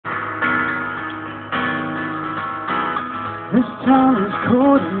This town is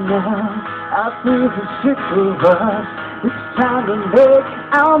cold enough. I feel the sick of us. It's time to make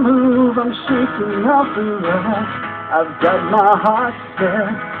our move. I'm shaking off the rust. I've got my heart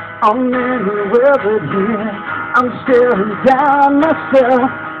set on anywhere but here. I'm staring down myself,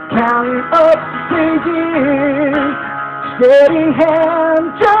 counting up pages. Steady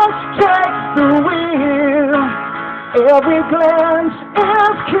hand just takes the wheel. Every glance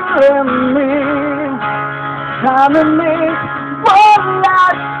is killing me. Time to make one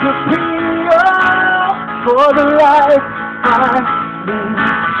last appeal for the life I need.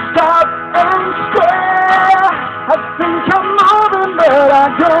 Stop and stare. I think I'm moving, but I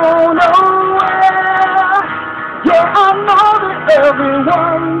don't know where. Yeah, I know that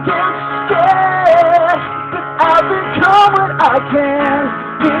everyone gets scared, but I've become what I can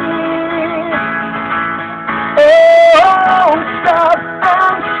be. Oh, stop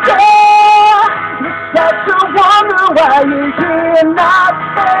and stare. It's such a wonder why you're here, not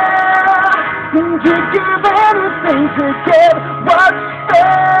there. And you give anything to get what's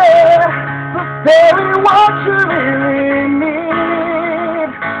there, but very what you really need.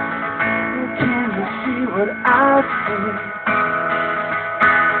 Can you see what I see?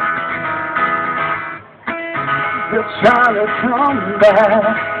 They're trying to come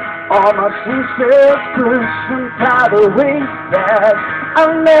back. All my senses push and try to reach back. I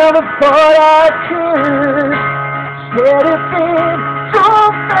never thought I could. Steady feet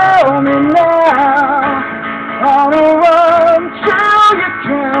don't fail me now. On a run till you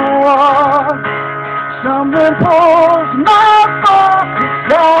can't walk. Something pulls my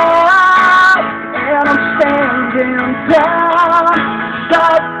focus out, and I'm standing down.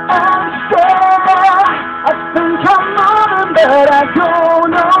 Stop and stare. I think I'm moving, but I don't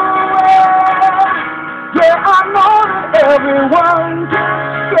know. Yeah, I know that everyone gets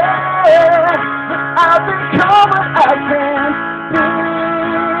scared, but I've become what I can be.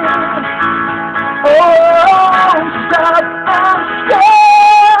 Oh, stop and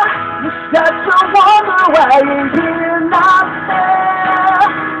stare. You start to wonder why you're here, not there.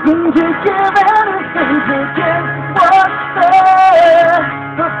 And you give anything to get what's there,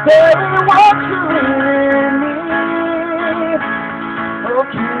 but very what you really need. Oh,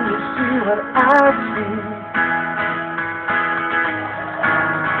 can you see what I see?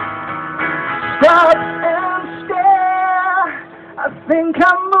 Stop and stare. I think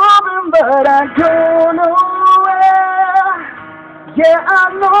I'm moving, but I go nowhere. Yeah, I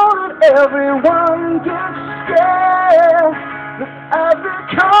know that everyone gets scared, but I've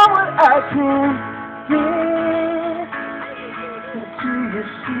become what I can be. Do you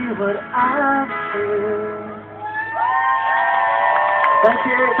see what I feel? Thank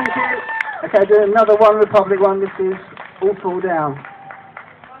you, thank you. Okay, do another One Republic one. This is All Fall Down.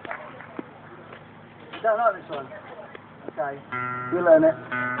 Don't like this one. Okay, you'll learn it.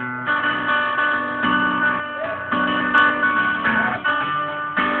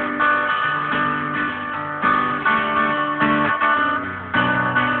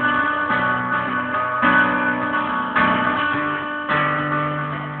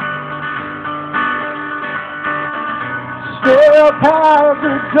 Still past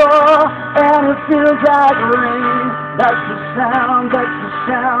the door, and it feels like rain. That's the sound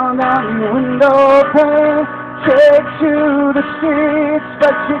on the window pane. Take to the streets,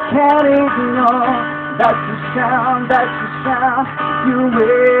 but you can't ignore. That's the sound you're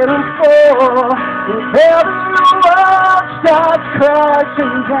waiting for. Whenever your world starts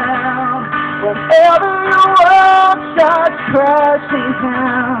crashing down, whenever your world starts crashing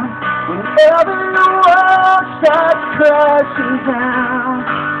down, whenever your world starts crashing down,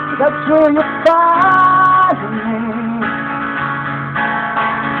 that's where you find me.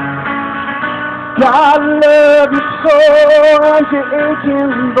 God love your soul and your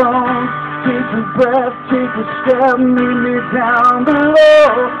aching bones. Take a breath, take a step, meet me down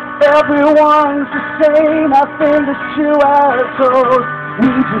below. Everyone's the same, I think it's true assholes. We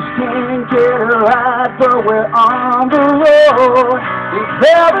just can't get it right, but we're on the road. If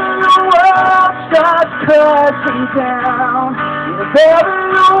ever your world starts crashing down, if ever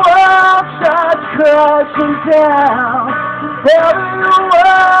your world starts crashing down, if ever your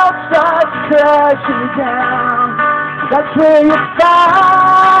world starts crashing down, that's where you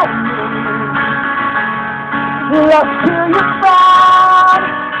find me. Lost till you find,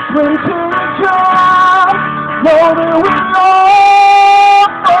 swim till you drown, know that we all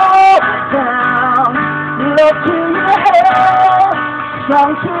fall down. Love till your head,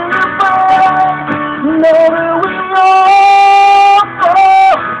 strong till you break, know that we all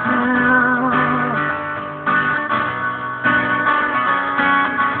fall down.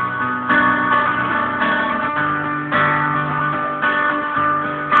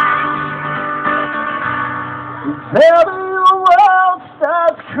 Whenever your world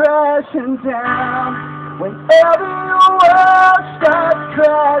starts crashing down, whenever your world starts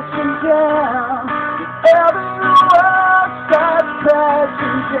crashing down, whenever your world starts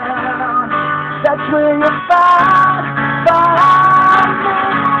crashing down, that's where you find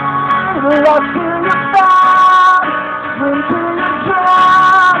me. Lost till you find, swim till you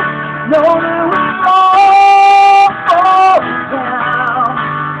drown, know that we all fall down.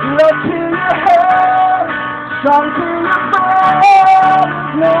 Love till your head, song till your breath,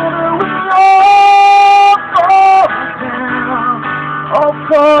 know that we all fall down, all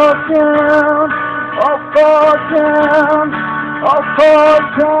fall down, all fall down, all fall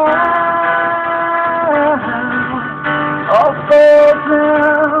down. I'll fall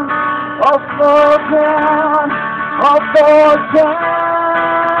down, I'll fall down, I'll fall down.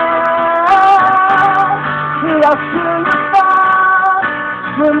 Lost till you find,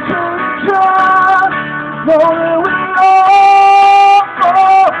 swim till you drown, know that we all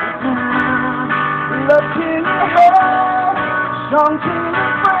fall down. Love till your head, song till your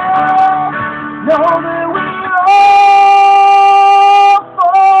breath, know that